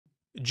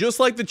Just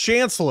like the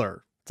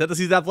chancellor,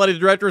 Tennessee's athletic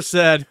director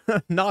said,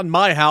 not in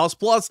my house.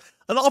 Plus,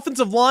 an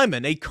offensive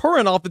lineman, a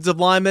current offensive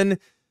lineman,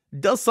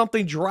 does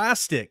something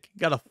drastic.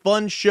 Got a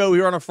fun show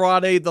here on a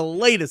Friday, the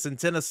latest in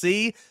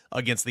Tennessee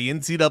against the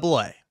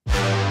NCAA.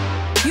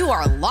 You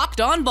are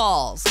Locked On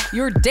Vols,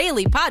 your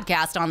daily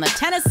podcast on the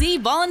Tennessee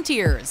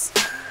Volunteers.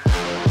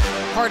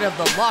 Part of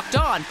the Locked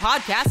On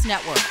Podcast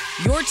Network,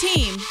 your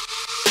team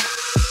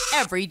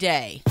every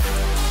day.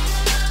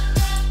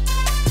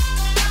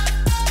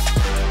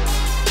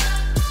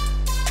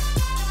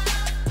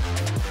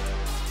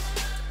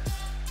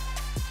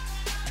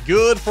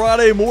 Good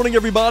Friday morning,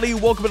 everybody.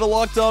 Welcome to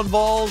Locked On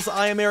Vols.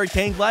 I am Eric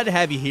Kane. Glad to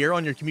have you here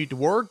on your commute to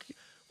work,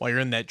 while you're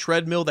in that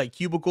treadmill, that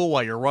cubicle,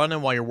 while you're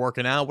running, while you're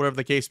working out, whatever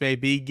the case may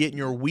be, getting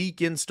your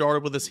weekend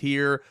started with us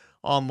here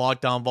on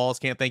Locked On Vols.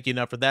 Can't thank you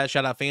enough for that.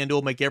 Shout out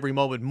FanDuel. Make every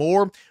moment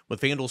more with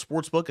FanDuel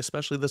Sportsbook,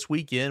 especially this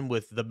weekend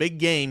with the big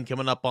game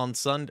coming up on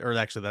Sunday. Or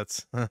actually,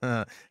 that's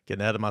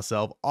getting ahead of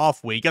myself.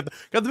 Off week. Got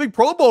the big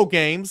Pro Bowl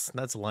games.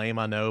 That's lame,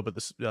 I know, but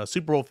the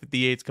Super Bowl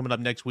 58 is coming up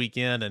next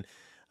weekend, and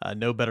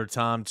no better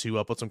time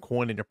to put some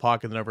coin in your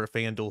pocket than over at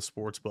FanDuel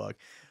Sportsbook.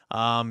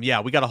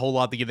 Yeah, we got a whole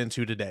lot to get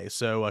into today.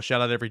 So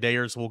shout out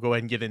everydayers. We'll go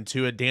ahead and get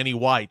into it. Danny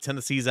White,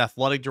 Tennessee's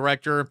athletic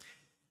director,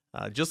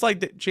 just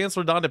like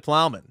Chancellor Dante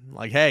Plowman,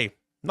 like, hey,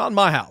 not in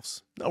my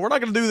house. No, we're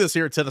not going to do this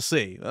here at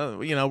Tennessee. We're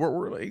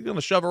going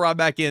to shove it right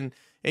back in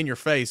your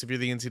face if you're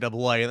the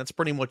NCAA. And that's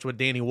pretty much what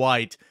Danny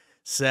White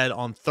said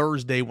on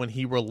Thursday when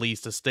he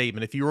released a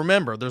statement. If you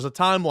remember, there's a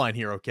timeline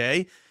here,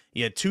 okay?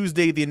 You had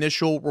Tuesday, the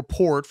initial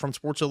report from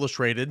Sports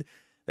Illustrated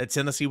that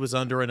Tennessee was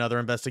under another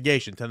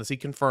investigation. Tennessee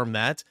confirmed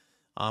that.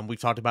 We've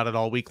talked about it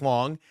all week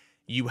long.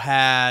 You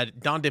had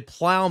Dante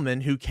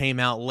Plowman, who came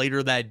out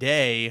later that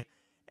day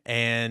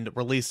and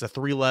released a it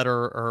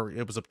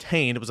was a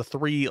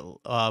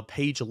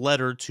 3-page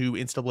letter to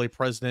NCAA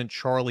President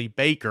Charlie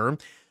Baker,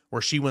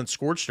 where she went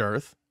scorched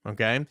earth,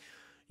 okay?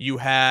 You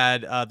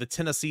had the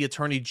Tennessee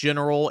Attorney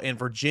General and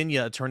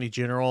Virginia Attorney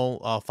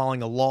General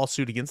filing a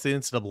lawsuit against the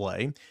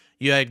NCAA.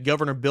 You had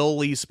Governor Bill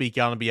Lee speak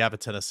out on behalf of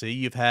Tennessee.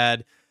 You've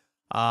had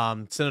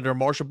Senator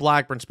Marsha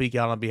Blackburn speak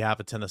out on behalf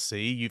of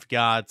Tennessee. You've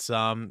got,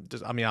 I'm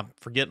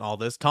forgetting all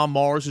this. Tom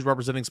Mars, who's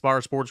representing Spire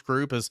Sports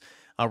Group, has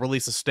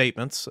released a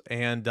statements.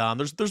 And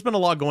there's been a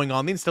lot going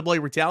on. The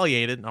NCAA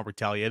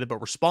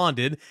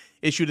responded,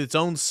 issued its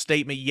own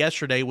statement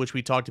yesterday, which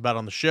we talked about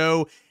on the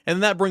show.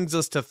 And that brings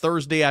us to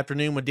Thursday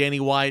afternoon when Danny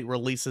White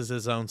releases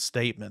his own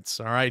statements.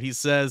 All right, he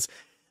says,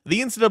 the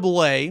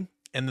NCAA,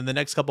 and then the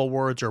next couple of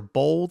words are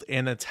bold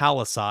and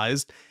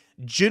italicized,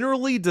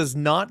 generally does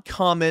not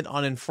comment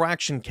on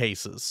infraction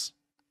cases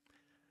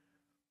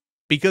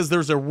because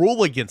there's a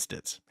rule against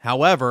it.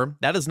 However,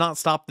 that has not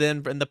stopped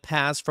them in the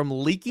past from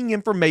leaking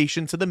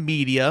information to the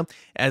media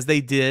as they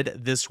did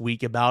this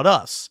week about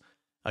us.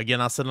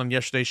 Again, I said on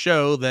yesterday's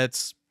show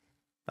that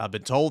I've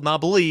been told and I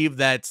believe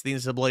that the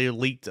NCAA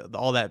leaked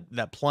all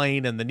that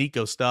plane and the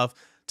Nico stuff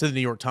to the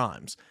New York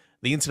Times.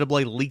 The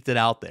NCAA leaked it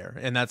out there,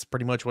 and that's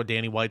pretty much what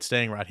Danny White's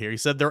saying right here. He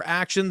said their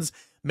actions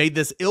made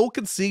this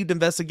ill-conceived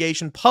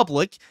investigation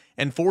public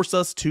and forced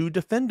us to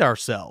defend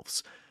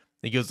ourselves.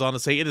 He goes on to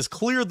say, it is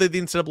clear that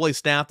the NCAA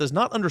staff does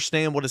not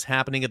understand what is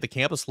happening at the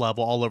campus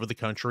level all over the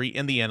country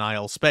in the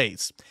NIL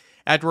space.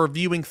 After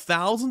reviewing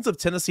thousands of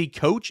Tennessee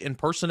coach and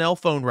personnel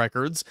phone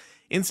records,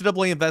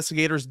 NCAA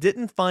investigators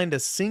didn't find a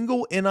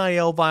single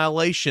NIL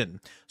violation,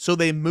 so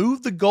they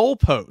moved the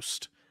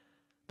goalpost.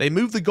 They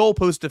moved the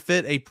goalpost to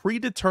fit a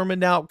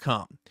predetermined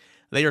outcome.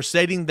 They are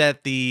stating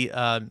that the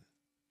NIL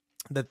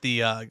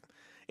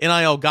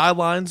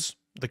guidelines,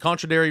 the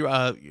contradictory,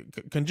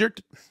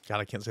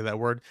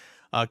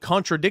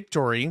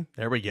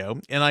 there we go,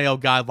 NIL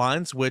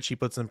guidelines, which he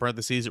puts in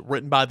parentheses,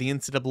 written by the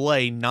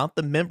NCAA, not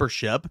the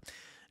membership,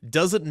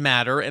 doesn't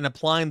matter, and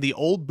applying the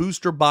old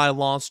booster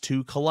bylaws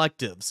to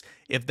collectives.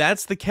 If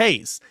that's the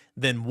case,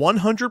 then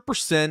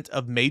 100%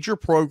 of major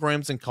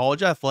programs in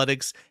college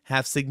athletics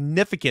have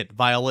significant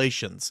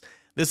violations.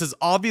 This is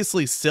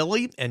obviously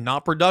silly and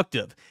not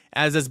productive,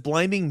 as is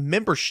blaming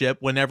membership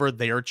whenever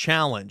they are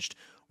challenged.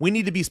 We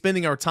need to be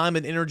spending our time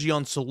and energy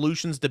on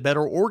solutions to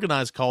better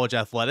organize college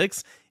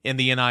athletics in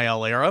the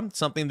NIL era,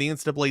 something the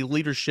NCAA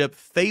leadership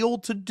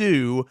failed to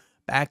do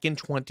back in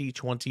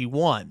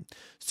 2021.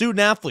 Student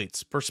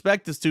athletes,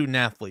 prospective student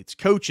athletes,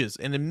 coaches,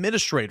 and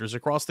administrators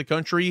across the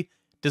country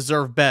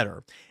deserve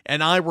better.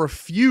 And I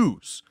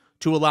refuse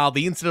to allow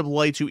the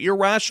NCAA to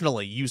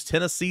irrationally use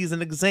Tennessee as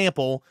an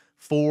example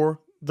for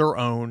their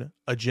own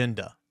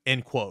agenda.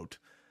 End quote.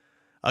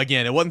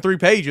 Again, it wasn't 3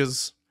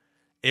 pages.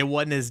 It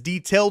wasn't as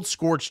detailed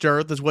scorched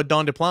earth as what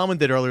Dante Plowman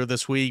did earlier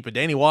this week, but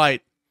Danny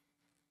White,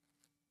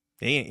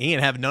 he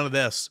ain't having none of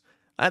this.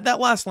 That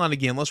last line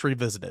again, let's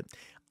revisit it.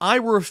 I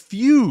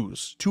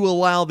refuse to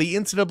allow the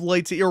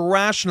NCAA to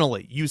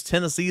irrationally use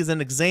Tennessee as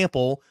an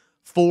example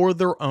for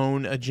their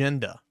own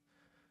agenda.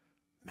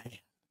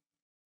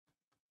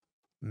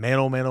 Man,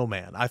 oh man, oh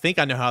man. I think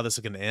I know how this is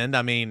going to end.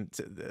 I mean,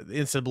 the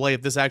NCAA,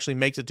 if this actually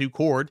makes it to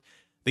court,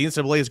 the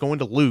NCAA is going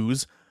to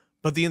lose.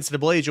 But the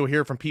NCAA, as you'll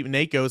hear from Pete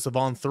Nakos of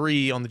On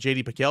 3 on the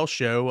JD Piquel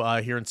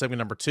show here in segment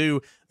number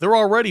 2, they're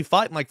already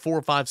fighting like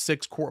 4, 5,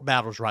 6 court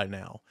battles right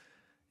now.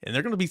 And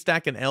they're going to be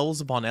stacking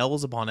L's upon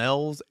L's upon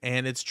L's,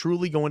 and it's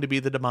truly going to be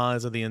the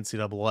demise of the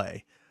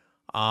NCAA.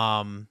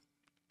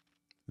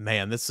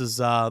 Man, this is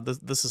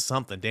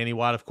something. Danny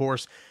White, of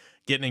course,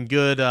 getting in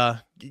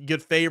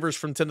good favors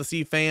from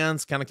Tennessee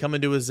fans, kind of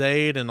coming to his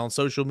aid, and on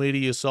social media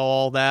you saw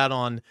all that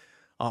on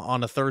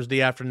a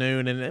Thursday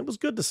afternoon, and it was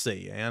good to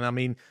see. And I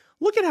mean,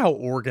 look at how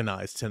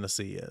organized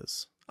Tennessee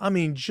is. I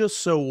mean, just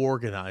so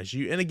organized.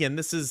 And again,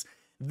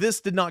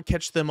 this did not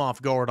catch them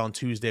off guard on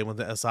Tuesday when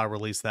the SI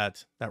released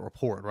that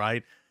report,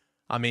 right?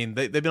 I mean,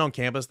 they've been on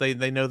campus. They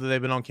know that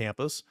they've been on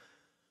campus.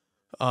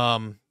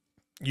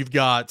 You've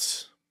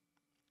got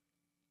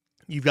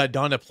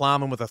Donna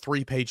Plowman with a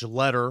 3-page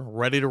letter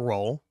ready to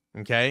roll.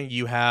 Okay,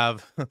 you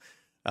have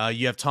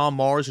Tom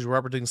Mars, who's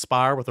representing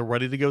Spire, with a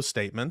ready-to-go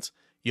statement.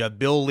 You have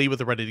Bill Lee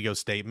with a ready-to-go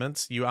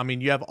statement. You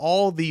have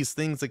all these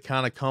things that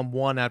kind of come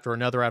one after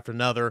another after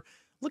another.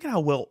 Look at how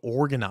well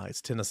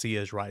organized Tennessee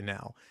is right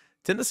now.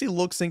 Tennessee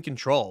looks in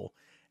control.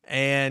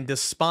 And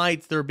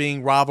despite there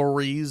being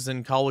rivalries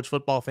and college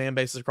football fan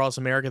bases across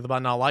America that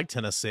might not like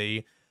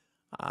Tennessee,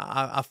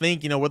 I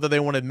think, whether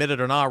they want to admit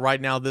it or not, right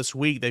now this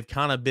week, they've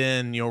kind of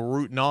been,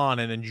 rooting on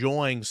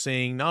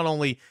and not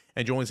only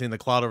enjoying seeing the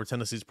cloud over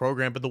Tennessee's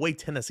program, but the way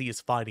Tennessee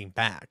is fighting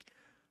back.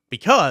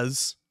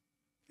 Because,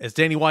 as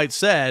Danny White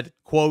said,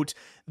 quote,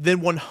 then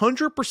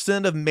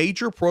 100% of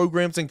major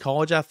programs in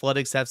college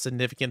athletics have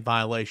significant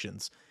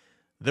violations.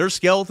 There's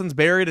skeletons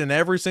buried in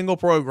every single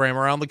program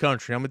around the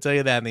country. I'm going to tell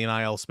you that in the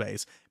NIL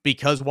space.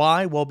 Because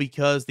why? Well,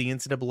 because the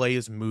NCAA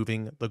is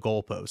moving the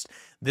goalpost.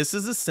 This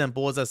is as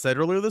simple as I said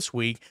earlier this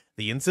week.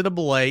 The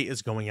NCAA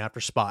is going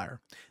after Spire.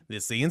 The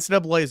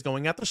NCAA is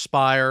going after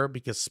Spire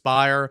because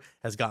Spire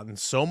has gotten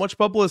so much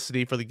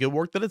publicity for the good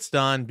work that it's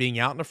done, being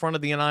out in the front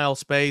of the NIL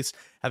space,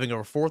 having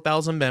over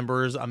 4,000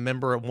 members, a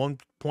member at one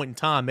point in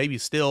time, maybe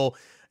still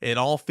in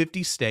all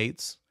 50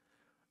 states.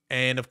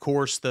 And, of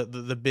course, the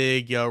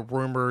big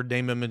rumored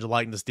name, image,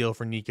 likeness deal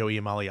for Nico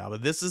Iamaleava.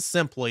 This is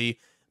simply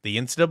the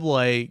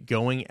NCAA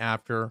going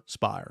after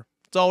Spire.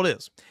 That's all it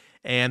is.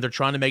 And they're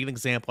trying to make an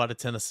example out of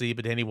Tennessee,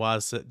 but Danny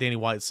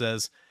White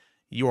says,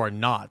 you are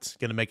not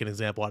going to make an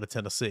example out of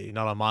Tennessee,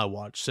 not on my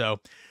watch.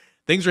 So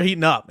things are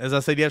heating up. As I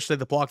said yesterday,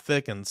 the block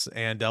thickens,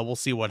 and we'll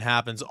see what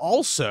happens.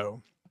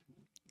 Also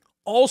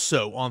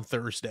on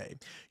Thursday,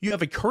 you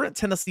have a current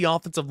Tennessee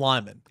offensive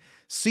lineman,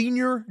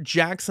 senior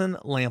Jackson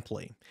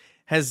Lampley,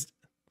 has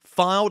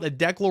filed a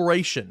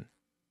declaration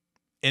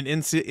in the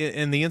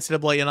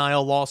NCAA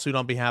NIL lawsuit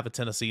on behalf of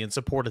Tennessee in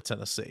support of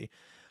Tennessee,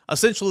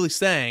 essentially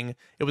saying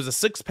it was a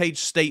 6-page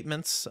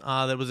statement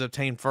that was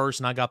obtained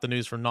first, and I got the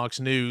news from Knox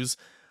News,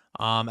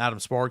 Adam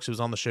Sparks, who was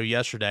on the show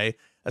yesterday,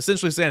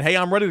 essentially saying, hey,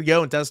 I'm ready to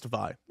go and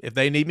testify. If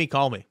they need me,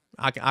 call me.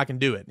 I can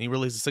do it. And he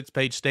released a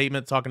 6-page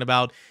statement talking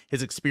about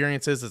his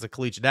experiences as a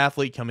collegiate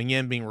athlete, coming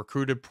in, being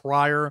recruited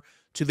prior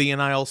to the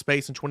NIL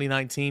space in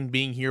 2019,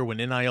 being here when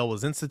NIL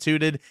was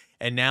instituted,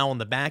 and now on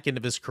the back end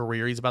of his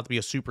career, he's about to be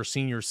a super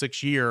senior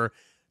 6th year,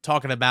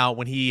 talking about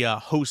when he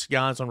hosts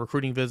guys on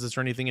recruiting visits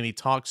or anything, and he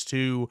talks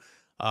to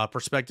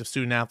prospective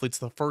student athletes,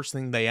 the first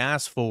thing they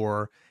ask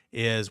for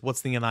is,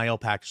 what's the NIL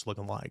package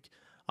looking like?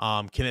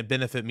 Can it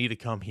benefit me to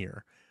come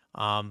here?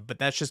 But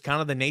that's just kind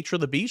of the nature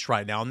of the beast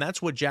right now, and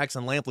that's what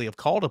Jackson Lampley have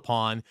called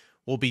upon,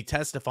 will be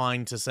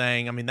testifying to,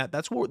 saying, I mean,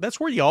 that's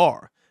where you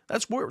are.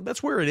 That's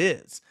where it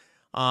is.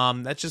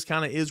 That just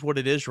kind of is what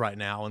it is right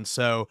now. And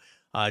so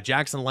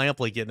Jackson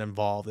Lampley getting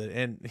involved.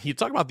 And you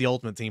talk about the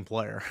ultimate team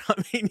player.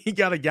 I mean, you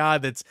got a guy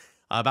that's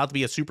about to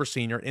be a super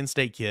senior,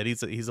 in-state kid.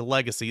 He's a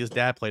legacy. His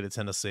dad played at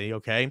Tennessee,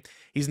 okay?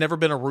 He's never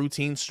been a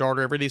routine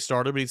starter, everyday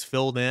starter, but he's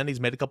filled in.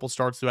 He's made a couple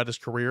starts throughout his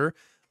career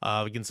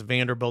against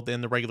Vanderbilt in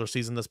the regular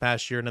season this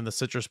past year and in the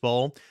Citrus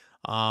Bowl.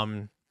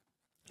 Kind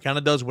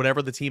of does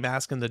whatever the team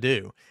asks him to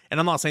do. And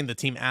I'm not saying the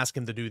team asked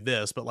him to do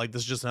this, but like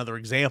this is just another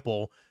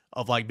example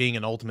of like being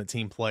an ultimate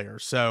team player.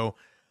 So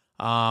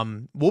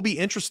will be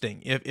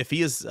interesting if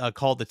he is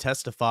called to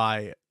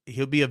testify.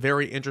 He'll be a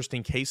very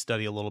interesting case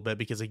study a little bit,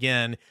 because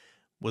again,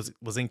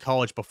 was in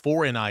college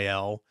before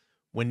NIL,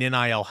 when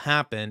NIL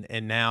happened,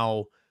 and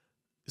now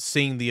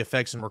seeing the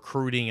effects in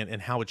recruiting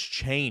and how it's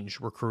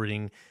changed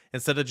recruiting,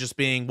 instead of just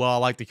being, well, I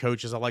like the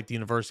coaches, I like the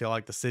university, I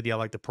like the city, I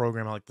like the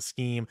program, I like the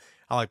scheme,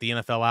 I like the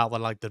NFL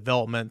outlet, I like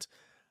development.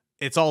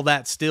 It's all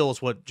that still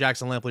is what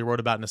Jackson Lampley wrote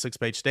about in a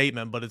 6-page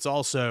statement, but it's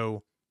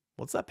also,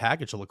 what's that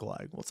package look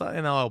like? What's that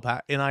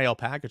NIL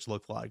package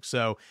look like?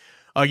 So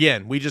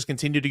again, we just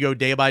continue to go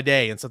day by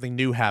day, and something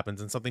new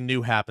happens, and something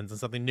new happens, and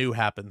something new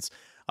happens.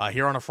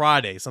 Here on a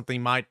Friday,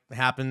 something might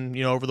happen,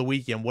 over the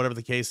weekend, whatever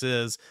the case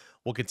is.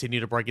 We'll continue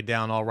to break it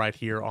down all right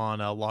here on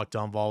Locked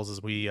On Vols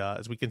as we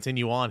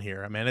continue on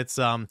here. I mean, it's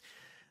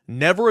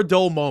Never a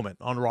dull moment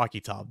on Rocky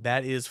Top.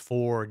 That is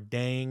for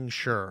dang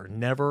sure.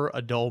 Never a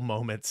dull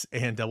moment.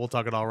 And we'll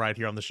talk it all right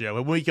here on the show.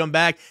 And when we come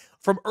back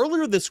from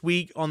earlier this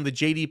week on the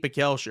JD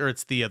Piquel show,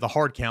 it's the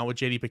hard count with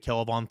JD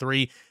Piquel of On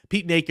 3.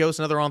 Pete Nakos,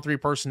 another On 3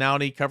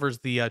 personality, covers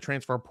the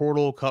transfer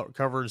portal,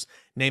 covers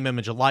name,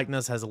 image, and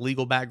likeness, has a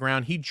legal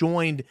background. He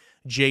joined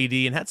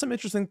JD and had some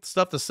interesting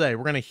stuff to say.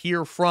 We're going to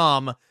hear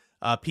from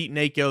Pete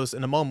Nakos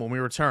in a moment when we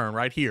return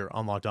right here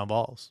on Locked On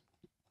Vols.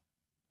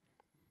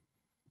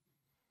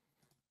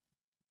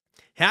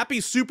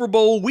 Happy Super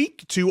Bowl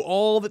week to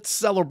all that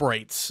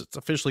celebrates. It's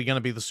officially going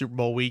to be the Super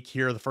Bowl week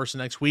here the first of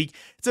next week.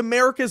 It's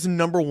America's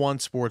 #1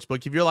 sports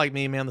book. If you're like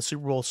me, man, the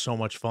Super Bowl is so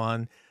much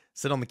fun.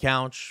 Sit on the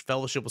couch,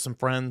 fellowship with some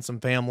friends,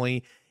 some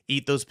family,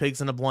 eat those pigs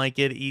in a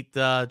blanket, eat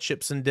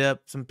chips and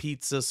dip, some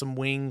pizza, some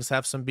wings,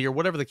 have some beer,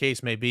 whatever the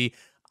case may be.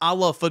 I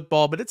love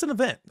football, but it's an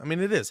event. I mean,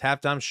 it is.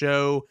 Halftime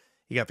show,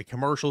 you got the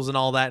commercials and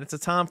all that. It's a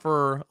time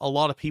for a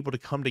lot of people to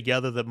come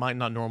together that might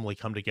not normally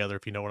come together,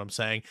 if you know what I'm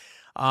saying.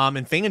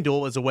 And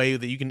FanDuel is a way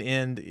that you can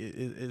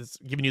is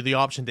giving you the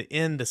option to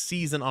end the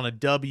season on a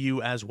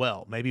W as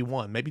well. Maybe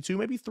one, maybe two,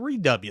 maybe three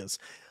W's.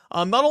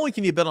 Not only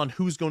can you bet on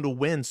who's going to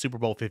win Super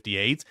Bowl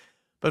 58,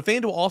 but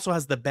FanDuel also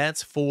has the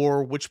bets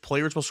for which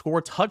players will score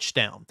a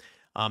touchdown,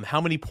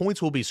 how many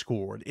points will be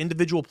scored,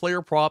 individual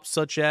player props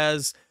such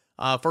as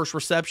first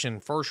reception,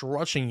 first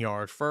rushing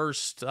yard,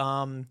 first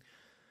down,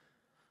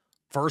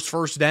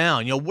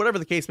 whatever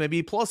the case may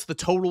be, plus the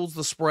totals,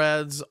 the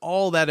spreads,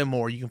 all that and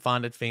more you can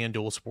find at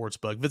FanDuel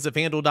Sportsbook. Visit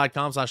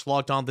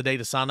FanDuel.com/lockedon today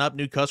to sign up.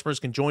 New customers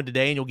can join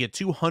today and you'll get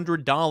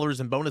 $200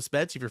 in bonus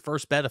bets if your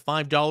first bet of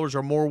 $5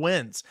 or more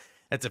wins.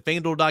 That's at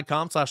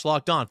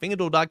FanDuel.com/lockedon.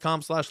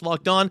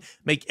 FanDuel.com/lockedon.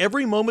 Make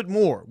every moment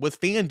more with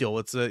FanDuel.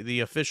 It's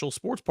the official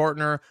sports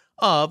partner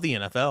of the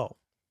NFL.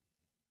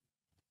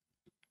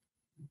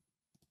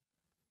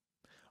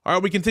 All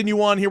right, we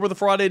continue on here with the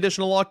Friday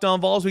edition of Locked On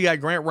Vols. We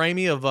got Grant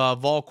Ramey of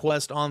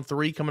Volquest on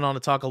 3 coming on to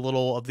talk a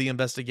little of the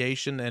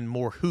investigation and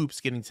more hoops,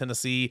 getting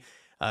Tennessee,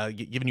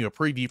 giving you a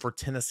preview for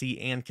Tennessee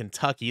and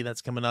Kentucky.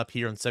 That's coming up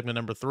here in segment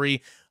number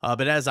 3.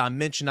 But as I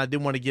mentioned, I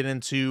did want to get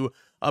into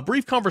a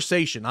brief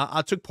conversation.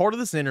 I took part of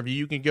this interview.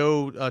 You can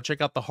go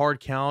check out the hard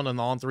count on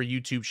the On 3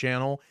 YouTube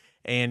channel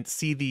and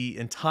see the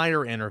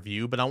entire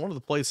interview. But I wanted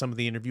to play some of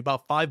the interview,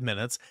 about 5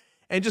 minutes,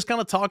 and just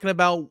kind of talking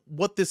about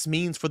what this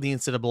means for the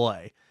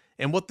NCAA.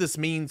 And what this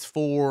means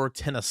for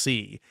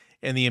Tennessee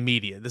in the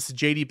immediate. This is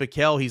JD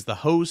Piquel. He's the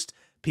host.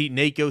 Pete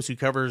Nakos, who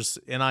covers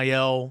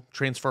NIL,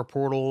 transfer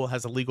portal,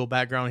 has a legal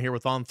background here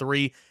with On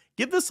 3.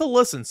 Give this a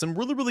listen. Some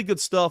really, really good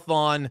stuff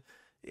on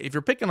if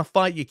you're picking a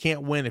fight, you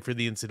can't win if you're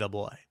the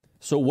NCAA.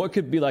 So what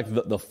could be like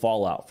the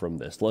fallout from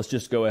this? Let's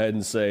just go ahead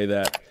and say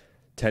that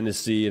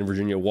Tennessee and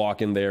Virginia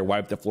walk in there,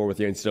 wipe the floor with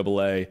the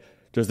NCAA.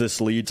 Does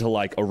this lead to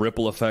like a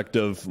ripple effect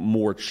of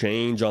more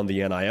change on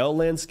the NIL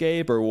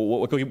landscape, or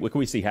what can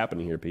we see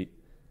happening here, Pete?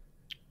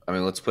 I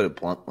mean, let's put it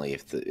bluntly.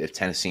 If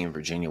Tennessee and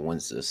Virginia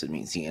wins this, it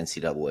means the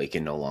NCAA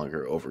can no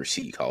longer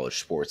oversee college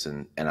sports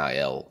and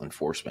NIL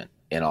enforcement.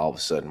 And all of a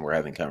sudden, we're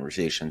having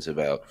conversations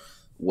about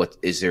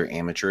is there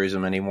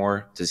amateurism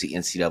anymore? Does the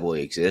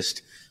NCAA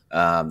exist?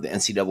 The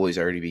NCAA is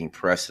already being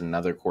pressed in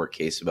another court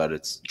case about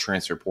its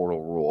transfer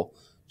portal rule.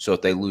 So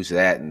if they lose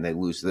that and they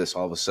lose this,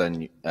 all of a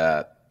sudden,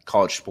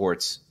 college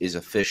sports is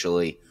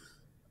officially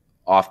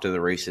off to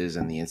the races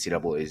and the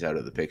NCAA is out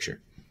of the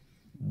picture.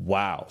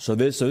 Wow. So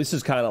this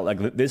is kind of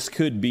like, this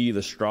could be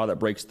the straw that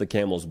breaks the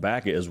camel's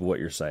back, is what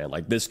you're saying.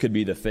 Like, this could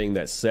be the thing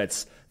that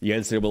sets the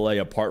NCAA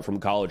apart from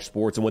college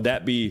sports. And would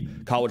that be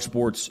college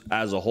sports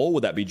as a whole?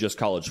 Would that be just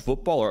college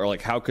football? Or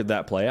like, how could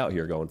that play out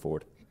here going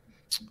forward?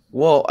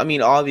 Well, I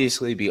mean,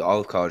 obviously it'd be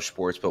all of college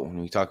sports, but when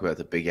we talk about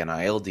the big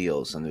NIL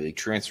deals and the big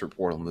transfer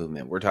portal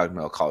movement, we're talking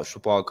about college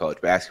football, college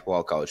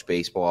basketball, college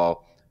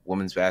baseball,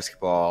 women's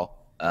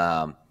basketball.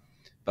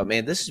 But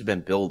man, this has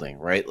been building,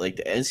 right? Like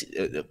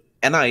the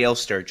NIL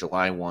started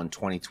July 1,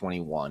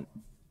 2021.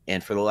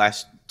 And for the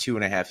last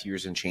 2.5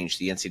 years and change,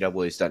 the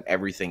NCAA has done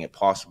everything it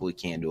possibly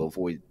can to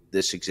avoid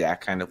this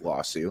exact kind of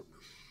lawsuit.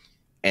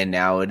 And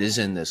now it is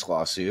in this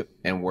lawsuit,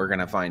 and we're going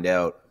to find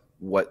out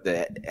what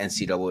the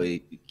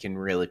NCAA can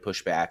really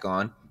push back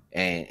on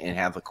and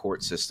have the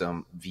court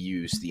system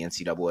views the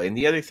NCAA. And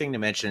the other thing to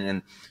mention,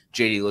 and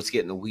JD, let's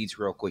get in the weeds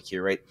real quick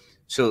here, right?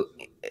 So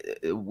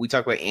we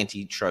talk about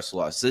antitrust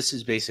laws. This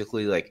is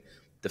basically like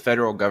the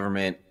federal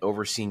government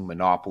overseeing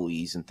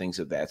monopolies and things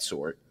of that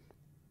sort.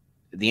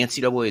 The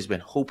NCAA has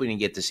been hoping to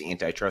get this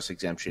antitrust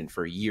exemption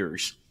for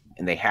years,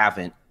 and they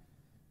haven't.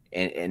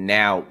 And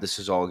now this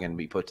is all going to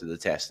be put to the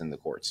test in the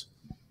courts.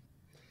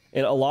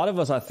 And a lot of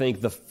us, I think,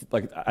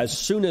 as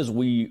soon as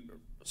we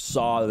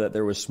saw that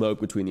there was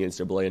smoke between the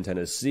NCAA and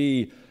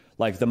Tennessee,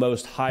 like the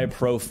most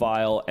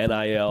high-profile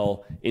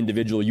NIL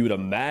individual you would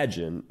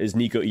imagine is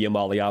Nico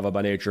Iamaleava,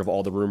 by nature of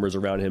all the rumors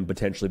around him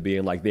potentially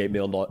being like the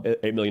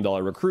 $8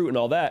 million recruit and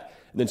all that.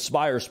 And then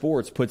Spire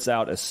Sports puts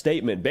out a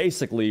statement,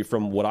 basically,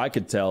 from what I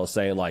could tell,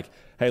 saying like,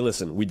 hey,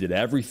 listen, we did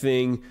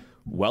everything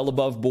well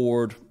above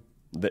board.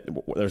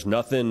 There's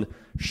nothing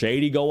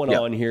shady going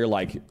on here.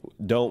 Like,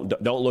 don't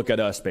look at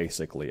us,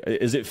 basically.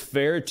 Is it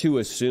fair to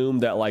assume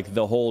that, like,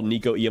 the whole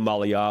Nico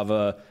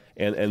Iamaleava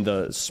and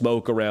the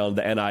smoke around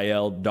the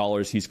NIL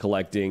dollars he's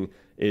collecting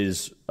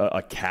is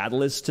a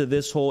catalyst to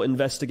this whole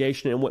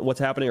investigation and what's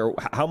happening? Or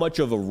how much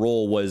of a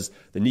role was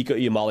the Nico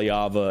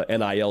Iamaleava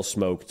NIL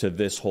smoke to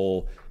this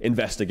whole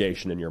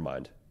investigation in your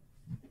mind?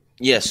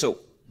 Yeah, so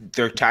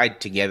they're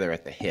tied together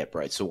at the hip,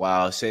 right? So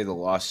while I say the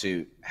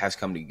lawsuit has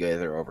come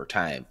together over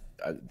time,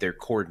 they're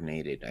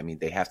coordinated. I mean,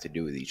 they have to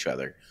do with each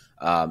other.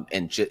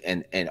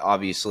 And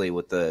obviously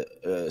what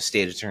the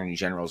state attorney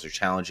generals are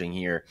challenging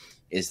here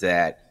is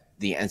that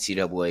the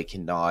NCAA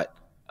cannot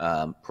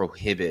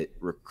prohibit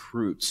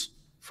recruits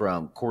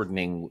from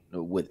coordinating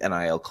with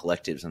NIL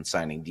collectives and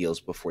signing deals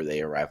before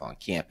they arrive on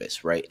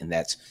campus, right? And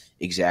that's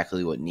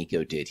exactly what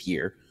Nico did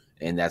here.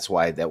 And that's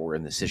why that we're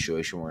in the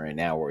situation we're in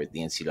now, where the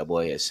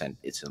NCAA has sent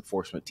its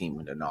enforcement team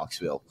into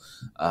Knoxville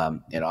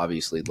and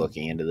obviously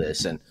looking into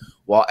this. And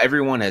while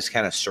everyone has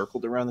kind of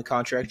circled around the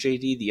contract,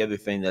 JD, the other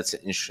thing that's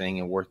interesting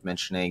and worth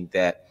mentioning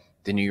that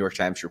the New York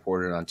Times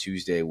reported on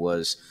Tuesday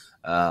was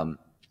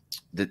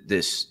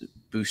this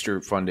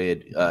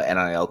booster-funded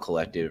NIL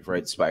collective,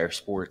 right, Spire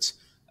Sports.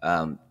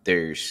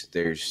 There's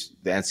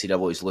the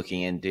NCAA is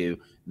looking into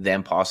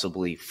them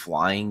possibly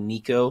flying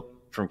Nico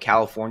from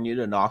California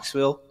to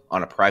Knoxville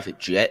on a private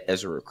jet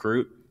as a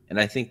recruit. And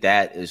I think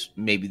that is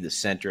maybe the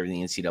center of the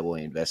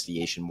NCAA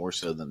investigation, more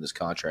so than this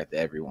contract that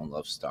everyone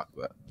loves to talk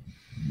about.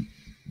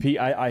 Pete,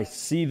 I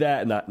see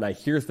that and I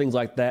hear things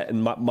like that.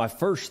 And my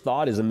first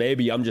thought is, and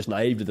maybe I'm just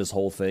naive to this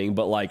whole thing,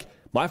 but like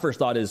my first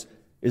thought is,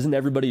 isn't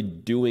everybody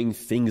doing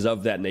things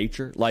of that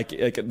nature? My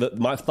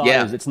thought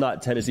is it's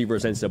not Tennessee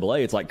versus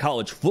NCAA. It's like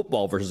college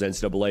football versus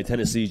NCAA.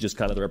 Tennessee's just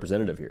kind of the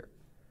representative here.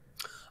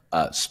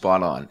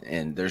 Spot on.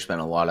 And there's been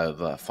a lot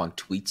of fun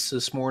tweets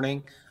this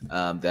morning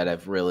that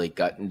have really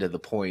gotten to the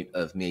point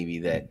of maybe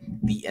that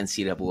the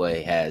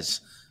NCAA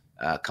has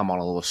come on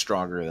a little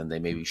stronger than they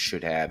maybe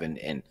should have.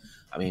 And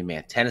I mean,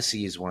 man,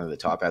 Tennessee is one of the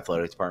top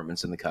athletic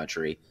departments in the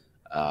country.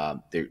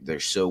 They're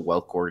so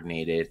well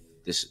coordinated.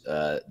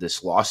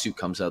 This lawsuit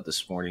comes out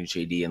this morning,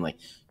 JD, and like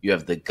you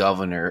have the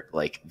governor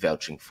like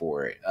vouching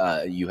for it.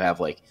 You have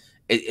like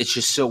it's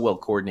just so well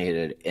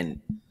coordinated.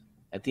 And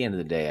at the end of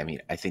the day, I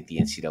mean, I think the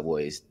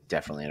NCAA is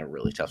definitely in a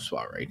really tough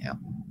spot right now.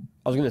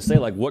 I was going to say,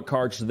 like, what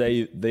cards do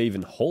they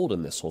even hold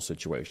in this whole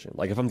situation?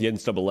 Like, if I'm the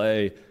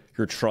NCAA,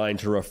 you're trying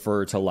to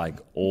refer to like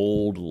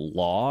old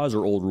laws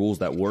or old rules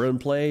that were in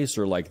place,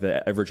 or like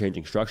the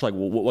ever-changing structure. Like,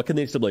 what can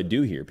the NCAA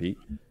do here, Pete?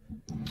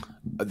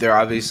 They're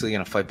obviously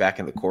going to fight back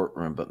in the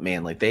courtroom, but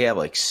man, like they have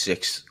like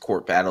 6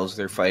 court battles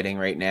they're fighting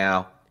right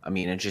now. I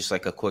mean, it's just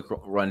like a quick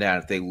rundown.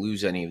 If they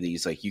lose any of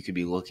these, like you could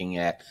be looking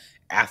at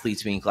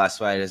athletes being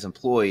classified as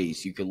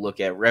employees. You could look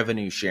at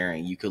revenue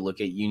sharing. You could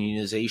look at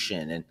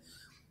unionization. And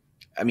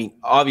I mean,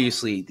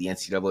 obviously the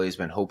NCAA has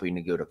been hoping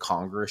to go to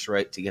Congress,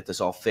 right, to get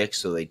this all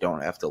fixed so they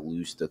don't have to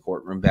lose the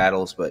courtroom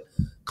battles. But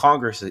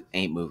Congress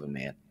ain't moving,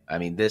 man. I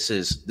mean, this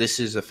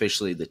is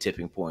officially the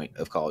tipping point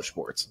of college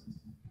sports.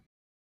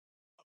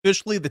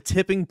 Officially the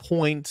tipping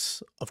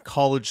point of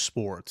college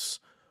sports.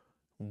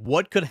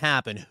 What could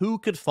happen? Who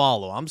could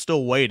follow? I'm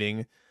still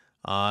waiting.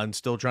 I'm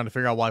still trying to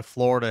figure out why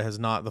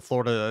the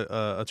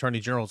Florida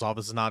Attorney General's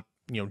office has not,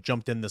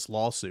 jumped in this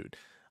lawsuit.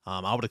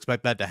 I would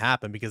expect that to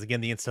happen because,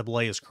 again, the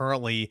NCAA is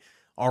currently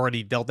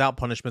already dealt out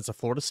punishments of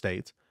Florida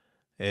State.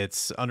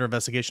 It's under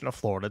investigation of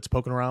Florida. It's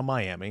poking around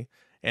Miami.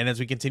 And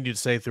as we continue to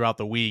say throughout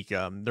the week,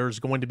 there's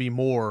going to be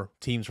more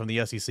teams from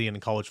the SEC and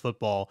in college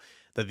football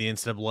that the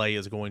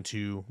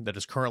NCAA that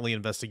is currently in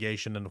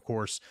investigation. And, of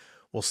course,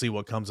 we'll see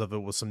what comes of it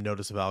with some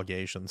notice of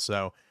allegations.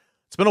 So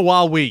it's been a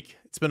wild week.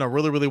 It's been a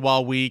really, really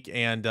wild week,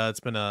 and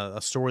it's been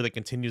a story that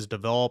continues to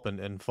develop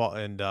and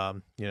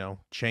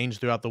change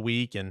throughout the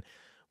week, and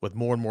with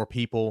more and more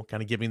people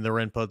kind of giving their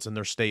inputs and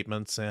their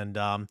statements. And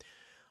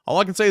all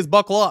I can say is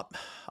buckle up.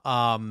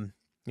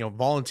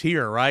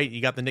 Volunteer, right?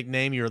 You got the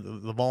nickname, you're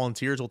the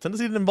Volunteers. Well,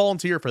 Tennessee didn't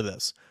volunteer for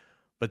this,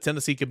 but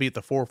Tennessee could be at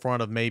the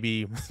forefront of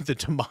maybe the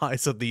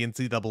demise of the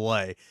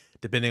NCAA,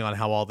 depending on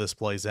how all this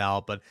plays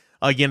out. But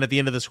again, at the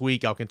end of this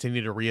week, I'll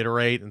continue to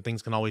reiterate, and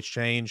things can always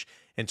change.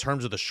 In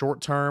terms of the short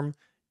term,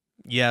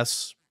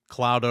 yes,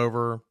 cloud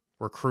over,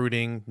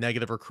 recruiting,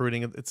 negative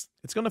recruiting, it's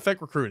going to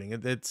affect recruiting.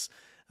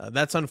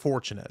 That's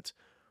unfortunate.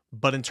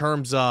 But in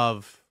terms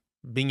of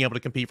being able to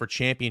compete for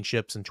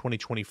championships in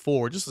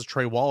 2024, just as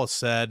Trey Wallace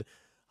said,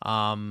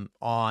 and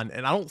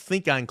I don't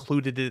think I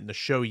included it in the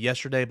show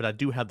yesterday, but I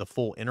do have the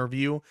full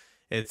interview.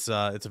 It's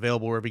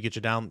available wherever you get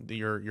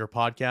your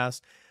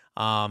podcast.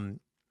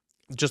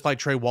 Just like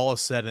Trey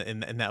Wallace said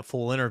in that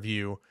full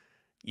interview,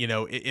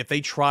 if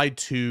they tried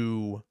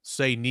to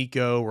say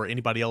Nico or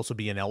anybody else would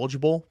be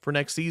ineligible for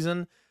next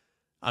season,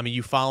 I mean,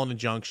 you file an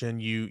injunction,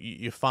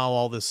 you file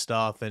all this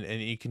stuff, and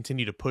you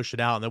continue to push it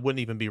out, and it wouldn't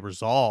even be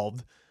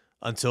resolved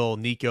until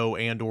Nico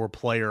and or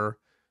player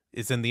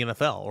is in the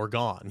NFL or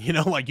gone.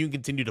 Like you can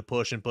continue to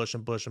push and push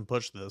and push and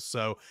push this.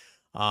 So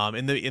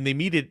in the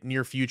immediate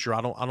near future,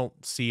 I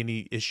don't see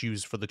any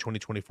issues for the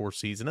 2024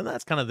 season, and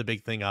that's kind of the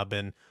big thing I've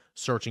been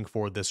searching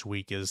for this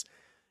week is,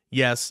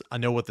 yes, I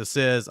know what this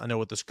is. I know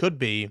what this could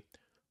be.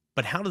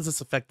 But how does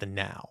this affect the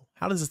now?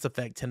 How does this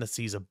affect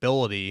Tennessee's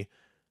ability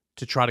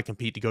to try to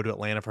compete to go to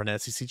Atlanta for an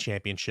SEC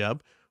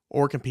championship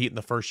or compete in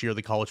the first year of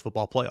the college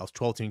football playoffs,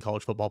 12-team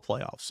college football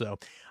playoffs? So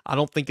I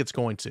don't think it's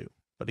going to.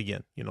 But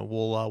again,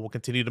 we'll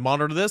continue to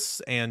monitor this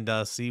and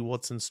see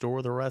what's in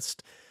store the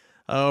rest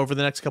over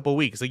the next couple of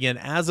weeks. Again,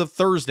 as of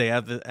Thursday,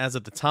 as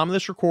of the time of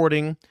this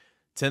recording,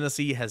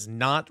 Tennessee has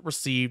not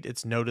received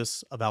its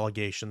notice of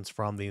allegations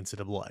from the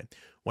NCAA.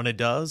 When it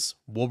does,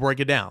 we'll break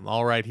it down.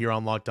 All right, here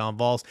on Locked On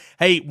Vols.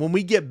 Hey, when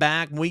we get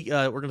back, we're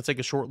going to take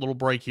a short little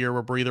break here,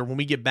 a breather. When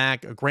we get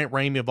back, Grant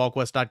Ramey of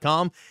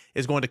Volquest.com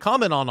is going to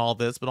comment on all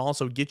this, but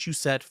also get you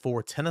set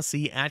for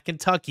Tennessee at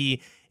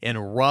Kentucky in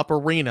Rupp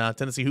Arena.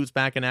 Tennessee Hoops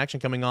back in action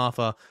coming off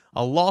a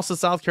loss to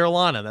South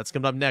Carolina. That's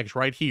coming up next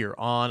right here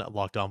on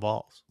Locked On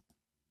Vols.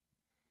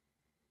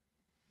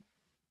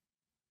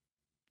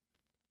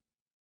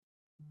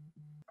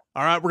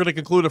 All right, we're going to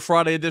conclude a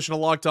Friday edition of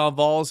Locked On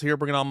Vols here,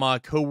 bringing on my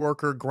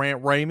coworker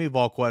Grant Ramey,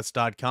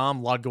 VolQuest.com.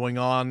 A lot going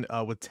on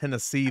with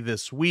Tennessee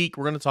this week.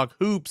 We're going to talk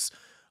hoops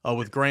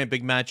with Grant,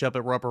 big matchup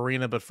at Rupp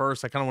Arena. But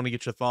first, I kind of want to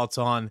get your thoughts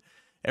on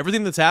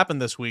everything that's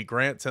happened this week.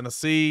 Grant,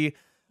 Tennessee,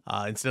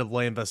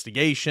 NCAA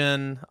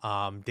investigation.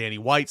 Danny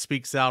White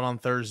speaks out on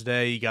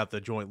Thursday. You got the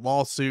joint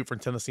lawsuit from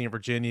Tennessee and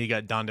Virginia. You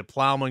got Donda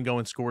Plowman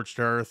going scorched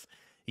earth.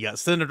 You got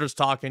senators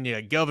talking. You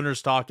got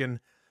governors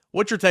talking.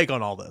 What's your take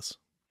on all this?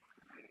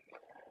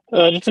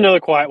 Just another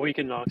quiet week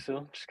in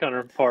Knoxville. Just kind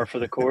of par for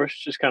the course.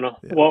 Just kind of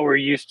what we're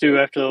used to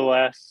after the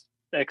last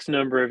X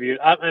number of years.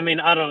 I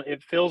mean, I don't.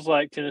 It feels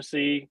like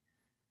Tennessee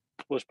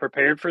was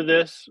prepared for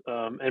this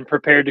and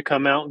prepared to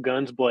come out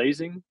guns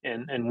blazing,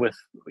 and with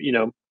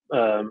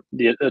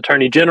the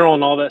Attorney General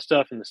and all that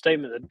stuff, and the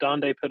statement that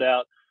Donde put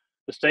out,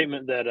 the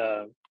statement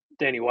that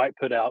Danny White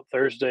put out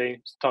Thursday,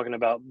 talking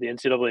about the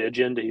NCAA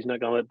agenda. He's not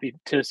going to let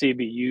Tennessee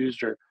be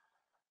used or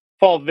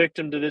fall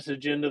victim to this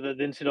agenda that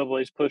the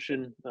NCAA is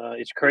pushing.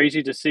 It's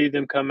crazy to see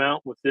them come out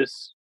with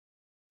this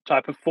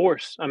type of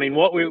force. I mean,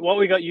 what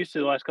we got used to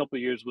the last couple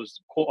of years was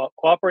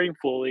cooperating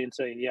fully and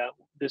saying, "Yeah,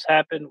 this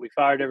happened. We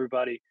fired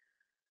everybody.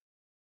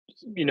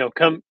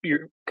 Come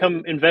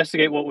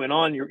investigate what went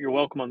on. You're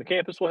welcome on the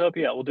campus. We'll help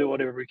you out. We'll do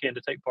whatever we can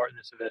to take part in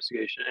this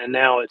investigation." And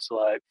now it's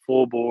like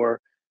full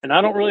bore. And I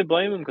don't really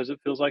blame them, because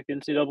it feels like the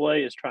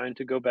NCAA is trying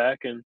to go back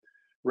and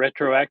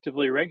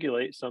retroactively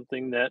regulate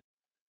something that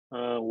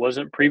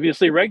wasn't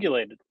previously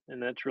regulated,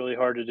 and that's really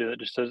hard to do. It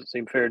just doesn't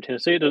seem fair to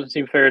Tennessee. It doesn't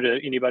seem fair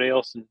to anybody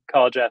else in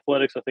college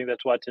athletics. I think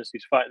that's why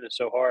Tennessee's fighting this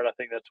so hard. I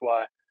think that's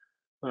why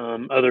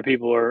other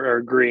people are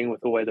agreeing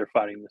with the way they're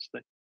fighting this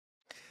thing.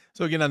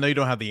 So again, I know you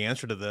don't have the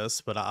answer to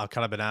this, but I've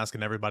kind of been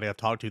asking everybody I've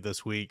talked to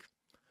this week,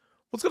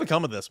 what's going to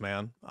come of this,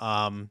 man?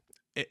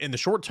 In the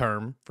short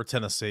term for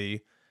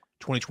Tennessee,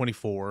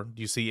 2024,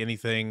 do you see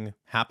anything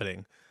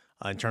happening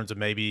in terms of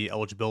maybe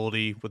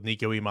eligibility with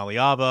Nico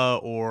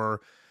Imaliava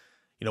or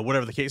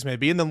whatever the case may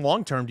be? And then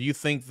long term, do you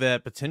think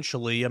that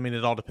potentially, I mean,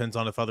 it all depends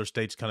on if other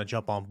states kind of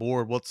jump on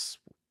board. What's,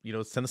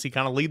 is Tennessee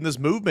kind of leading this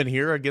movement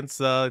here against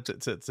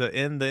to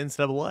end the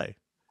NCAA?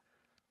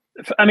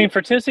 I mean,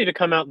 for Tennessee to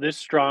come out this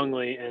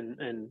strongly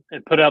and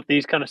put out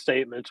these kind of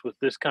statements with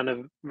this kind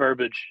of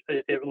verbiage,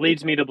 it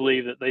leads me to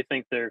believe that they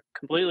think they're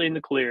completely in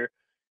the clear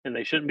and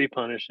they shouldn't be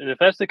punished. And if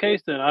that's the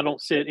case, then I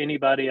don't sit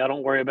anybody. I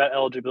don't worry about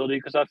eligibility,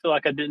 because I feel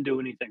like I didn't do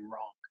anything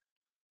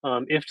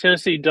wrong. If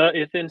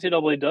if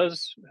NCAA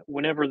does,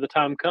 whenever the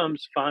time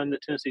comes, find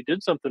that Tennessee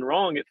did something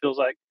wrong, it feels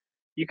like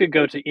you could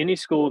go to any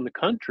school in the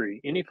country,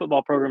 any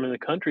football program in the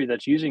country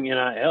that's using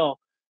NIL,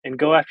 and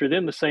go after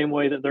them the same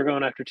way that they're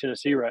going after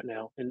Tennessee right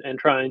now, and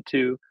trying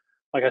to,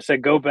 like I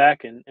said, go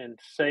back and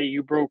say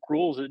you broke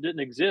rules that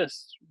didn't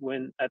exist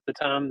when at the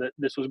time that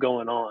this was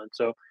going on.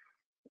 So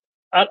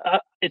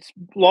it's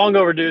long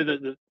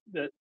overdue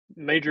that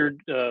major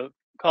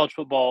college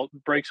football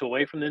breaks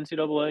away from the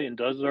NCAA and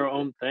does their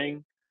own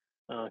thing.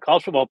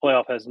 College football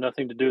playoff has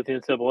nothing to do with the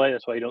NCAA.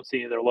 That's why you don't see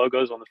any of their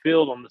logos on the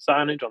field, on the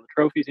signage, on the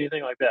trophies,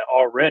 anything like that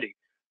already.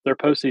 Their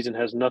postseason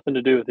has nothing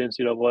to do with the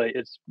NCAA.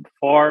 It's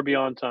far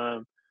beyond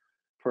time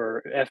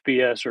for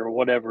FBS or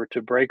whatever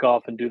to break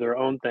off and do their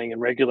own thing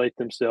and regulate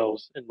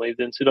themselves and leave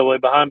the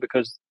NCAA behind,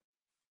 because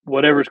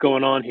whatever's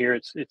going on here,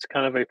 it's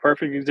kind of a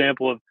perfect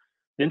example of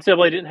the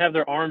NCAA didn't have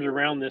their arms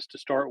around this to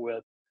start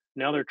with.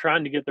 Now they're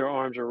trying to get their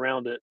arms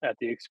around it at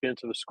the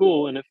expense of a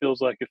school, and it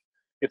feels like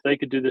if they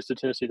could do this to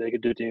Tennessee, they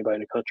could do it to anybody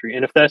in the country.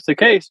 And if that's the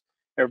case,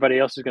 everybody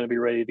else is going to be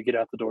ready to get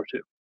out the door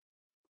too.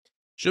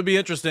 Should be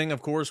interesting.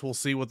 Of course, we'll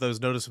see what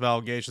those notice of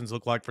allegations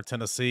look like for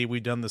Tennessee.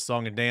 We've done the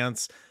song and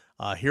dance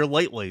here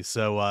lately,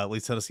 so at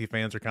least Tennessee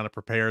fans are kind of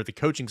prepared. The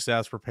coaching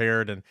staff's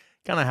prepared, and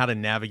kind of how to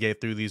navigate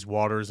through these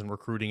waters and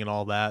recruiting and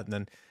all that. And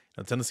then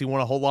Tennessee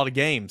won a whole lot of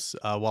games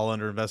while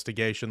under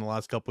investigation the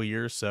last couple of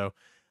years. So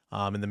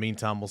in the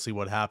meantime, we'll see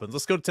what happens.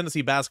 Let's go to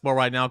Tennessee basketball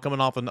right now,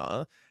 coming off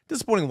a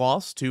disappointing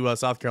loss to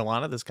South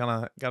Carolina. This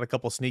kind of got a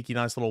couple sneaky,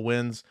 nice little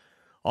wins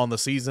on the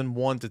season.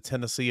 One to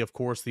Tennessee, of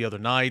course, the other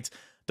night.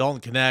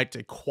 Dalton Connect,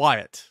 a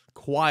quiet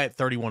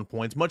 31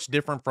 points, much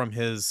different from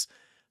his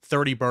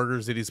 30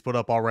 burgers that he's put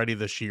up already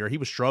this year. He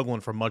was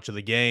struggling for much of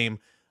the game,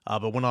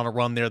 but went on a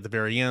run there at the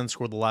very end,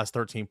 scored the last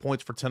 13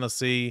 points for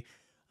Tennessee.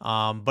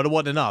 But it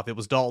wasn't enough. It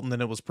was Dalton,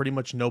 and it was pretty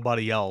much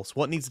nobody else.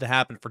 What needs to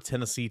happen for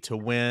Tennessee to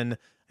win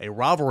a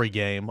rivalry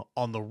game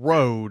on the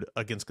road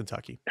against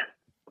Kentucky?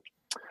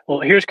 Well,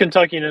 here's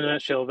Kentucky in a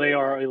nutshell. They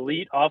are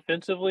elite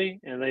offensively,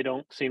 and they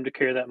don't seem to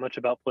care that much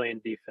about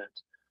playing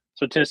defense.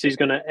 So Tennessee's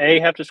going to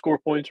have to score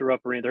points or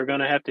upper end. They're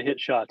going to have to hit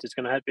shots. It's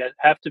going to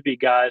have to be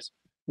guys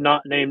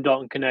not named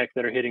Dalton Connect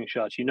that are hitting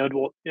shots.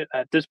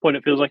 At this point,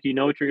 it feels like you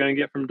know what you're going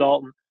to get from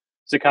Dalton.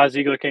 Zakai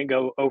Ziegler can't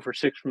go 0 for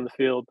 6 from the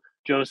field.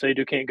 Jonas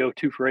Adu can't go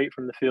 2 for 8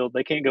 from the field.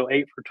 They can't go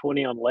 8 for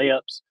 20 on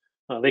layups.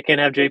 They can't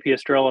have JP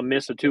Estrella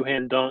miss a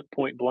two-hand dunk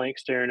point blank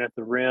staring at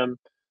the rim.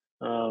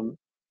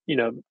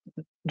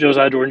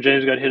 Josiah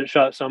Jordan-James got to hit a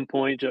shot at some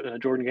point.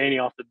 Jordan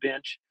Gainey off the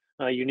bench.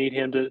 You need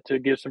him to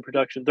give some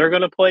production. They're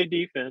going to play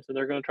defense, and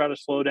they're going to try to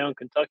slow down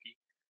Kentucky.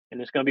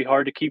 And it's going to be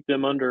hard to keep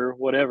them under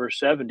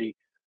 70.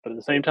 But at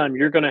the same time,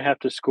 you're going to have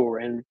to score.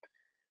 And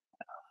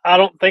I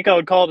don't think I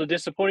would call it a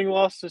disappointing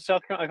loss to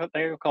South Carolina. I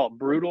think I would call it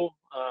brutal.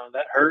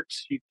 That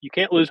hurts. You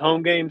can't lose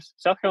home games.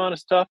 South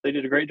Carolina's tough. They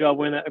did a great job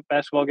winning that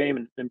basketball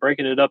game and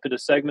breaking it up into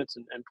segments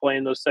and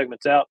playing those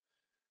segments out.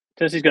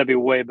 Tennessee's got to be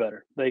way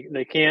better.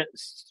 They can't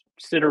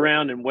sit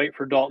around and wait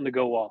for Dalton to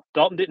go off.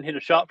 Dalton didn't hit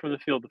a shot from the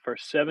field the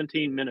first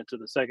 17 minutes of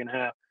the second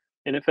half,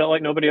 and it felt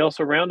like nobody else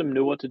around him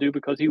knew what to do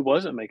because he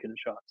wasn't making the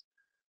shots.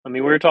 I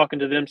mean, we were talking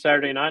to them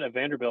Saturday night at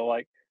Vanderbilt,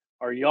 like,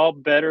 are y'all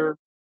better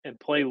and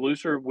play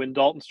looser when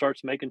Dalton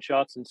starts making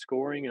shots and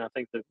scoring? And I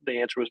think the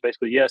answer was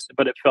basically yes,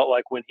 but it felt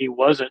like when he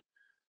wasn't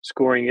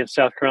scoring against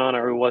South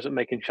Carolina or he wasn't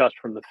making shots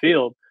from the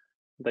field,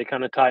 they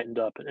kind of tightened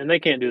up, and they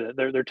can't do that.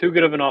 They're too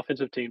good of an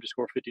offensive team to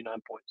score 59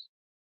 points.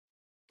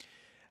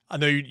 I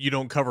know you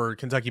don't cover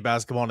Kentucky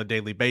basketball on a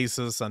daily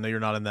basis. I know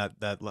you're not in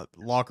that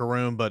locker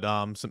room, but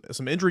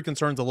some injury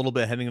concerns a little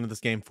bit heading into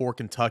this game for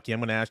Kentucky. I'm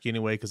going to ask you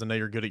anyway because I know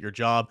you're good at your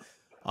job.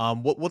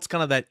 What's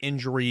kind of that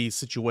injury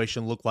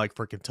situation look like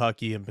for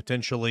Kentucky, and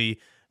potentially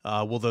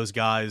will those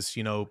guys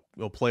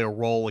will play a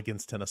role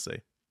against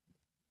Tennessee?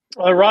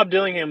 Rob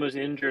Dillingham was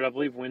injured, I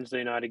believe,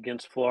 Wednesday night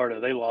against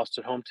Florida. They lost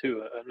at home,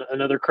 too.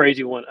 Another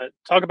crazy one.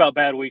 Talk about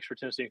bad weeks for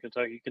Tennessee and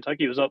Kentucky.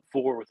 Kentucky was up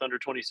 4 with under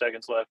 20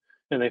 seconds left,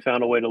 and they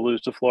found a way to lose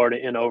to Florida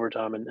in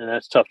overtime, and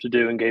that's tough to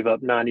do, and gave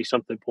up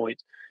 90-something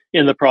points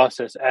in the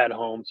process at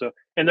home.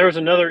 And there was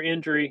another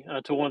injury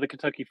to one of the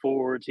Kentucky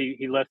forwards.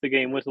 He left the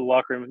game, went to the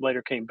locker room, and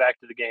later came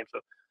back to the game. So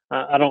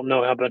I don't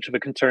know how much of a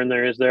concern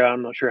there is there.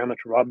 I'm not sure how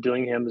much Rob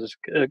Dillingham is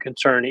a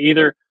concern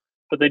either.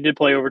 But they did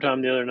play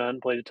overtime the other night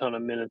and played a ton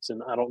of minutes,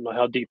 and I don't know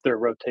how deep their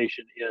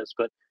rotation is.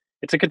 But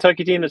it's a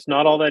Kentucky team that's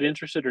not all that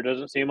interested or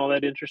doesn't seem all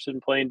that interested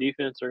in playing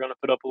defense. They're going to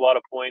put up a lot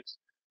of points.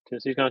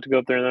 Tennessee's going to have to go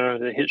up there and they're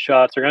going to hit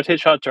shots. They're going to hit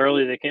shots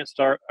early. They can't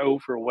start 0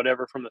 for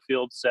whatever from the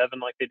field, 7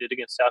 like they did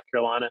against South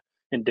Carolina,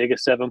 and dig a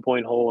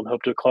 7-point hole and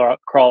hope to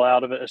crawl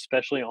out of it,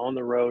 especially on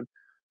the road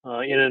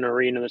in an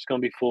arena that's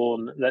going to be full.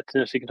 And that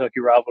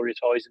Tennessee-Kentucky rivalry is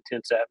always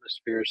intense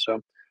atmosphere.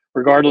 So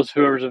regardless of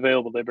whoever's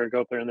available, they better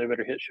go up there and they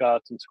better hit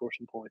shots and score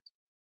some points.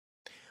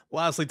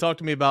 Lastly, talk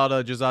to me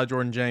about Josiah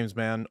Jordan-James,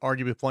 man.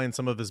 Arguably playing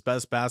some of his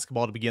best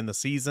basketball to begin the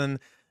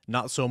season.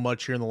 Not so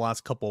much here in the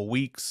last couple of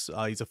weeks.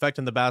 He's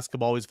affecting the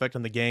basketball. He's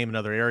affecting the game in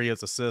other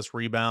areas, assists,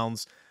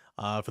 rebounds.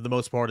 For the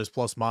most part, his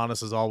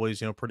plus-minus is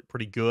always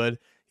pretty good.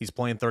 He's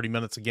playing 30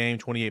 minutes a game,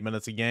 28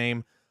 minutes a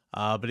game.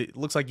 But it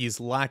looks like he's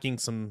lacking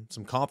some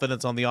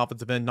confidence on the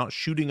offensive end, not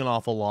shooting an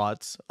awful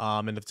lot.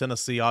 And if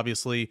Tennessee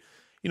obviously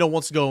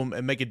wants to go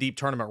and make a deep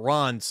tournament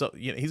run, so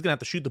he's going to have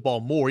to shoot the ball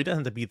more. He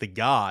doesn't have to be the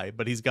guy,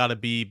 but he's got to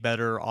be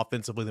better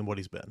offensively than what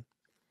he's been.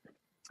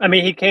 I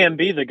mean, he can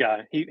be the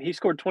guy. He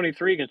scored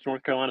 23 against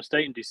North Carolina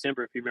State in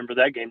December. If you remember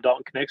that game,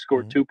 Dalton Connect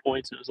scored 2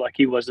 points, and it was like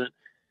he wasn't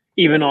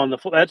even on the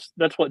floor.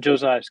 That's what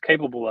Josiah is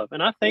capable of,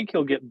 and I think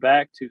he'll get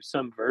back to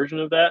some version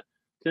of that.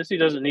 Tennessee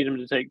doesn't need him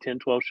to take 10,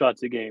 12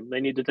 shots a game.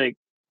 They need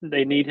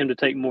him to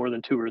take more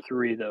than 2 or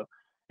 3 though,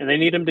 and they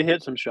need him to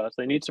hit some shots.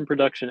 They need some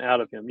production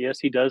out of him. Yes,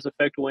 he does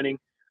affect winning.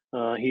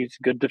 He's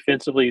good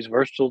defensively. He's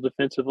versatile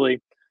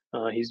defensively.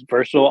 He's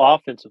versatile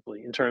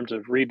offensively in terms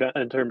of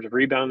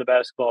rebounding the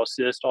basketball,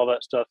 assist, all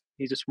that stuff.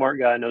 He's a smart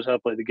guy, knows how to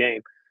play the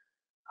game.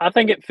 I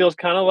think it feels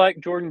kind of like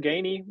Jordan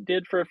Gainey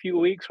did for a few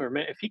weeks, where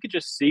man, if he could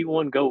just see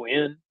one go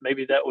in,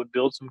 maybe that would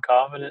build some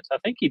confidence. I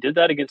think he did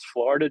that against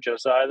Florida,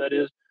 Josiah, that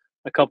is,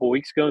 a couple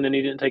weeks ago, and then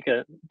he didn't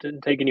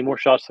take any more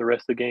shots the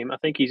rest of the game. I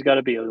think he's got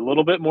to be a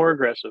little bit more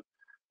aggressive,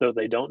 though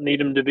they don't need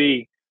him to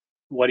be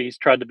what he's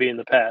tried to be in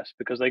the past,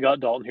 because they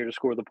got Dalton here to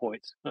score the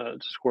points, to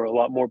score a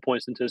lot more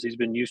points than he's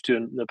been used to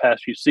in the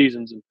past few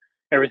seasons, and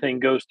everything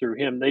goes through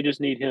him. They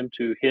just need him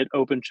to hit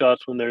open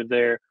shots when they're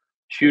there,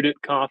 shoot it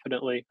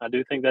confidently. I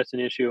do think that's an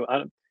issue.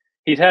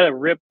 He's had a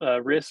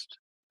wrist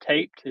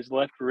taped, his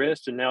left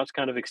wrist, and now it's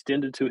kind of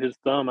extended to his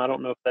thumb. I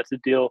don't know if that's a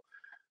deal.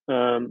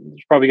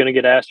 He's probably going to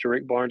get asked to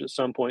Rick Barnes at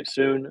some point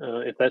soon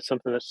if that's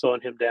something that's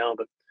slowing him down,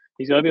 but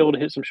he's got to be able to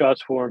hit some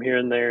shots for him here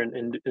and there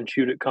and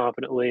shoot it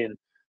confidently. And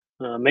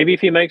maybe if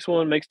he makes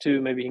 1, makes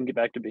 2, maybe he can get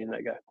back to being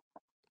that guy.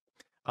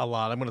 A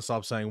lot. I'm going to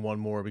stop saying one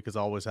more because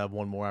I always have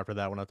one more after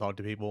that when I talk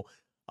to people.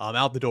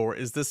 Out the door,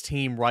 is this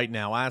team right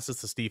now? I asked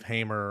this to Steve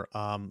Hamer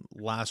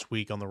last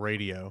week on the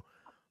radio,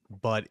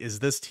 but is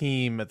this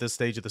team at this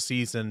stage of the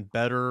season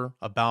better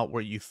about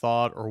what you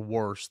thought or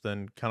worse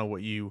than kind of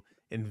what you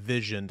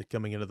envisioned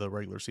coming into the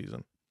regular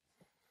season?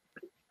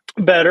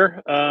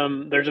 Better.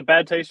 There's a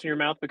bad taste in your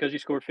mouth because you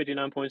scored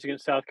 59 points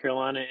against South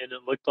Carolina, and it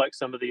looked like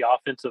some of the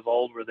offense of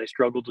old where they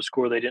struggled to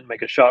score. They didn't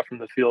make a shot from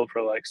the field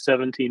for like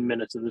 17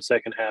 minutes in the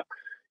second half.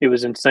 It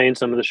was insane,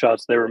 some of the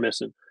shots they were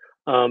missing.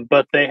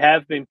 But they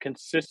have been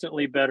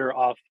consistently better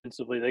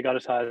offensively. They got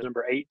as high as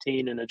number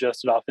 18 in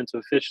adjusted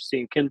offensive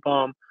efficiency in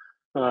KenPom.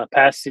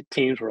 Past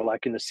teams were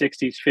like in the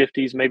 60s,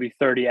 50s, maybe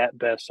 30 at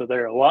best. So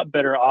they're a lot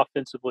better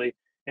offensively,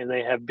 and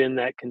they have been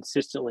that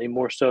consistently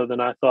more so than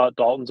I thought.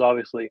 Dalton's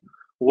obviously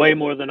way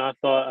more than I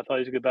thought. I thought he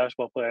was a good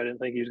basketball player. I didn't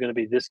think he was going to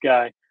be this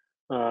guy.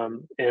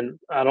 And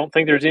I don't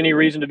think there's any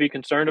reason to be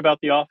concerned about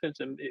the offense.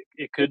 And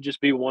it could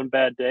just be one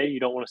bad day. You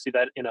don't want to see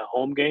that in a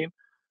home game.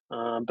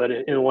 But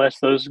unless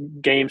those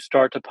games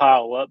start to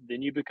pile up,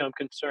 then you become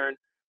concerned.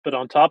 But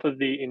on top of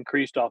the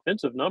increased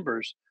offensive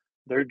numbers,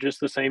 they're just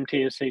the same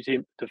team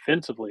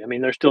defensively. I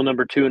mean, they're still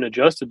number 2 in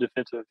adjusted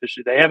defensive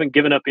efficiency. They haven't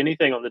given up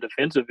anything on the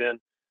defensive end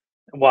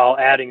while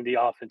adding the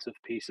offensive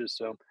pieces.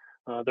 So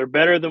they're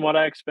better than what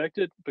I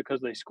expected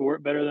because they score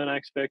it better than I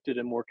expected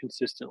and more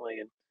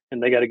consistently.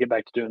 And they got to get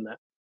back to doing that.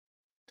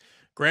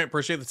 Grant,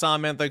 appreciate the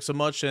time, man. Thanks so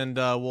much. And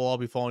we'll all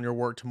be following your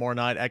work tomorrow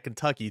night at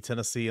Kentucky,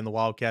 Tennessee, and the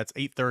Wildcats,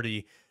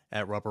 8:30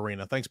 at Rupp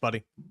Arena. Thanks,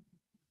 buddy.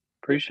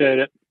 Appreciate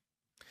it.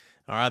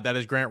 All right, that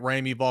is Grant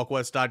Ramey,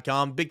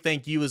 Volquest.com. Big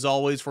thank you, as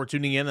always, for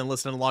tuning in and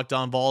listening to Locked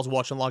On Vols,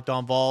 watching Locked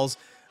On Vols.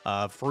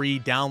 Free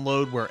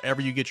download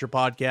wherever you get your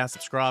podcast.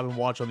 Subscribe and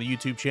watch on the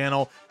YouTube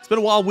channel. It's been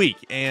a wild week,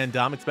 and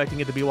I'm expecting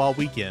it to be a wild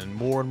weekend.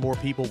 More and more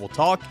people will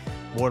talk.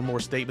 More and more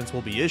statements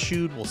will be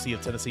issued. We'll see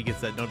if Tennessee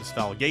gets that notice of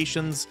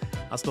allegations.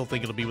 I still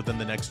think it'll be within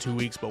the next 2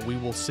 weeks, but we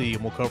will see,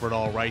 and we'll cover it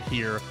all right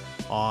here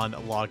on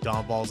Locked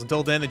On Vols.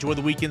 Until then, enjoy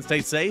the weekend,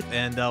 stay safe,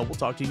 and we'll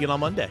talk to you again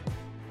on Monday.